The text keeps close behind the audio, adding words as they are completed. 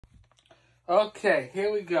Okay,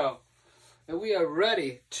 here we go. And we are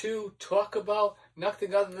ready to talk about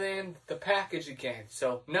nothing other than the package again.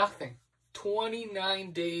 So, nothing.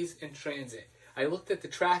 29 days in transit. I looked at the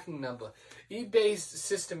tracking number. eBay's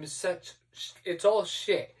system is it's all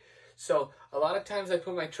shit. So, a lot of times I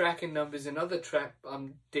put my tracking numbers in other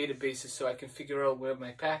databases so I can figure out where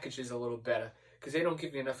my package is a little better. Because they don't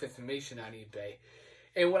give you enough information on eBay.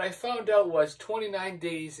 And what I found out was 29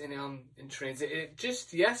 days in transit.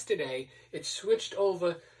 Just yesterday, it switched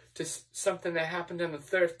over to something that happened on the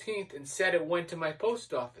 13th and said it went to my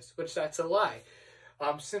post office, which that's a lie.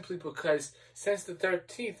 Simply because since the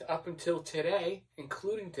 13th up until today,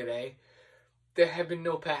 including today, there have been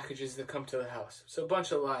no packages that come to the house. So a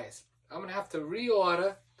bunch of lies. I'm going to have to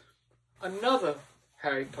reorder another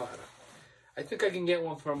Harry Potter. I think I can get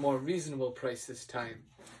one for a more reasonable price this time.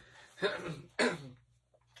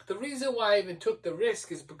 The reason why I even took the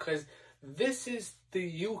risk is because this is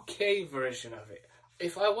the UK version of it.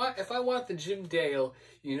 If I want the Jim Dale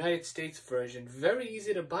United States version, very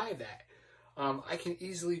easy to buy that. I can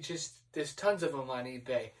easily there's tons of them on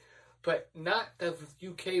eBay, but not the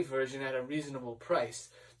UK version at a reasonable price.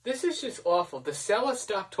 This is just awful. The seller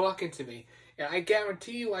stopped talking to me, and I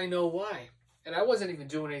guarantee you I know why. And I wasn't even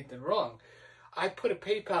doing anything wrong. I put a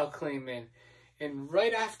PayPal claim in, and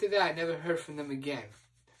right after that, I never heard from them again.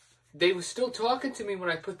 They were still talking to me when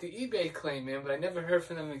I put the eBay claim in, but I never heard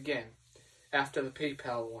from them again after the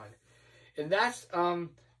PayPal one. And that's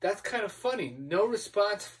kind of funny. No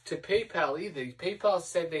response to PayPal either. PayPal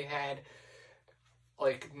said they had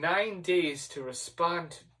like 9 days to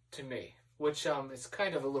respond to me, which is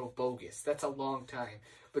kind of a little bogus. That's a long time.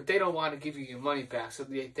 But they don't want to give you your money back, so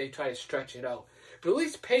they try to stretch it out. But at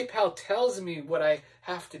least PayPal tells me what I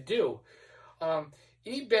have to do.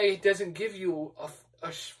 eBay doesn't give you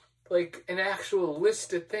like an actual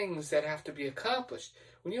list of things that have to be accomplished.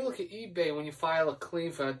 When you look at eBay, when you file a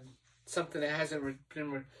claim for something that hasn't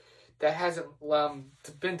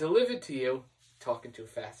been delivered to you, talking too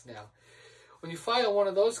fast now. When you file one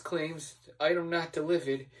of those claims, item not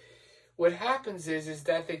delivered, what happens is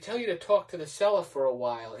that they tell you to talk to the seller for a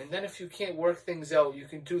while, and then if you can't work things out, you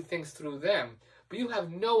can do things through them. But you have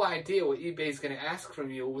no idea what eBay is going to ask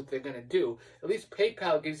from you, what they're going to do. At least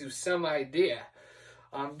PayPal gives you some idea.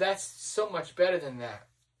 That's so much better than that.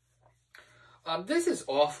 This is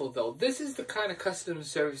awful, though. This is the kind of customer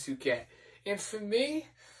service you get. And for me,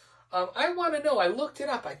 I want to know. I looked it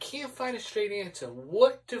up. I can't find a straight answer.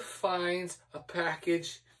 What defines a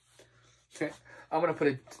package? I'm going to put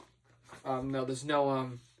it... no, there's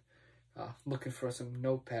no... looking for some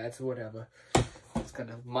notepads or whatever. It's going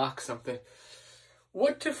to mock something.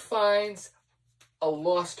 What defines a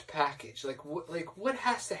lost package? Like what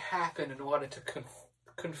has to happen in order to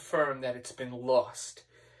confirm that it's been lost?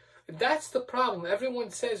 That's the problem.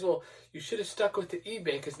 Everyone says, well, you should have stuck with the eBay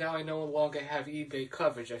because now I no longer have eBay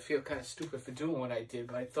coverage. I feel kind of stupid for doing what I did,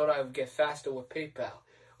 but I thought I would get faster with PayPal.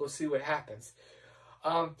 We'll see what happens.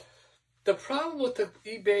 The problem with the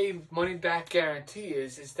eBay money-back guarantee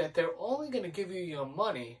is that they're only going to give you your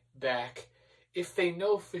money back if they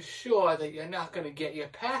know for sure that you're not going to get your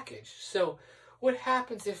package. So what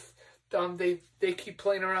happens if they keep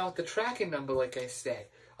playing around with the tracking number, like I said?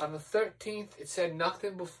 On the 13th, it said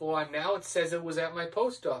nothing before. Now it says it was at my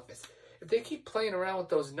post office. If they keep playing around with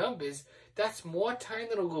those numbers, that's more time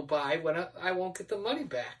that'll go by when I won't get the money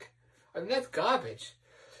back. I mean, that's garbage.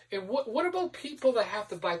 And what about people that have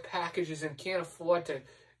to buy packages and can't afford to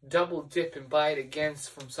double dip and buy it again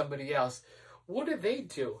from somebody else? What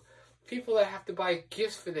do? People that have to buy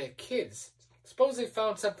gifts for their kids. Suppose they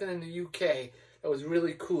found something in the UK that was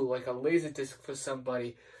really cool, like a Laserdisc for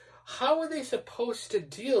somebody. How are they supposed to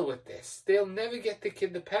deal with this? They'll never get the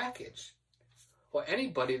kid the package. Or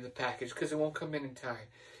anybody the package, because it won't come in time.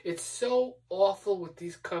 It's so awful what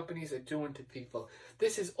these companies are doing to people.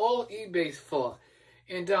 This is all eBay's fault.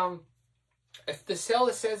 And if the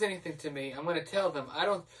seller says anything to me, I'm going to tell them,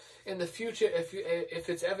 in the future, if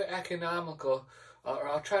it's ever economical, or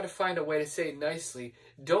I'll try to find a way to say it nicely,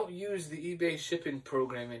 don't use the eBay shipping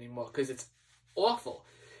program anymore, because it's awful.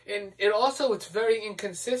 And it's very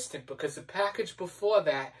inconsistent, because the package before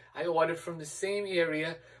that, I ordered from the same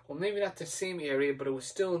area, well, maybe not the same area, but it was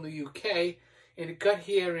still in the UK, and it got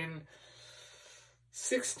here in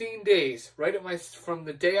 16 days, right from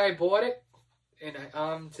the day I bought it, and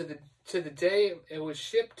to the day it was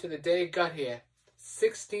shipped to the day it got here.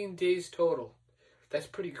 16 days total. That's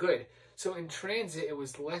pretty good. So in transit, it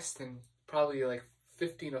was less than probably like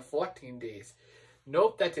 15 or 14 days.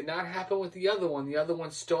 Nope, that did not happen with the other one. The other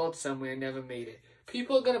one stalled somewhere and never made it.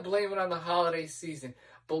 People are going to blame it on the holiday season.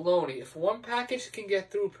 Baloney. If one package can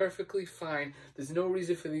get through perfectly fine, there's no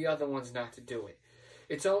reason for the other ones not to do it.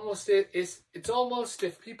 It's almost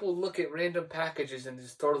if people look at random packages and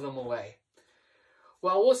just throw them away.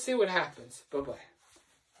 Well, we'll see what happens. Bye-bye.